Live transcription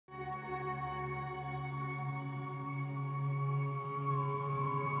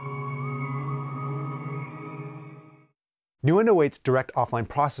Nuendo 8's direct offline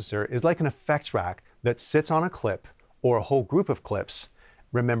processor is like an effects rack that sits on a clip or a whole group of clips,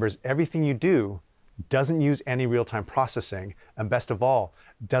 remembers everything you do, doesn't use any real-time processing, and best of all,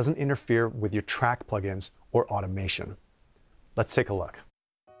 doesn't interfere with your track plugins or automation. Let's take a look.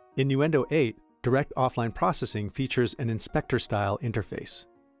 In Nuendo 8, direct offline processing features an inspector-style interface.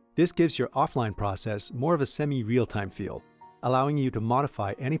 This gives your offline process more of a semi-real-time feel, allowing you to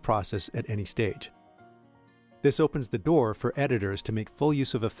modify any process at any stage. This opens the door for editors to make full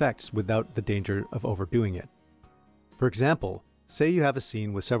use of effects without the danger of overdoing it. For example, say you have a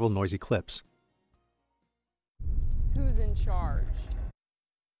scene with several noisy clips. Who's in charge?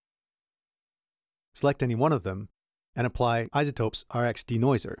 Select any one of them and apply Isotope's RX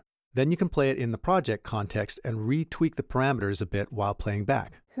denoiser. Then you can play it in the project context and retweak the parameters a bit while playing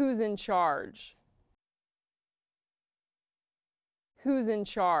back. Who's in charge? Who's in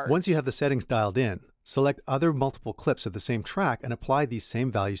charge? Once you have the settings dialed in, select other multiple clips of the same track and apply these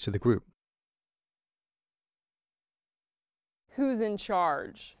same values to the group. Who's in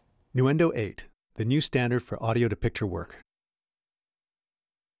charge? Nuendo 8, the new standard for audio-to-picture work.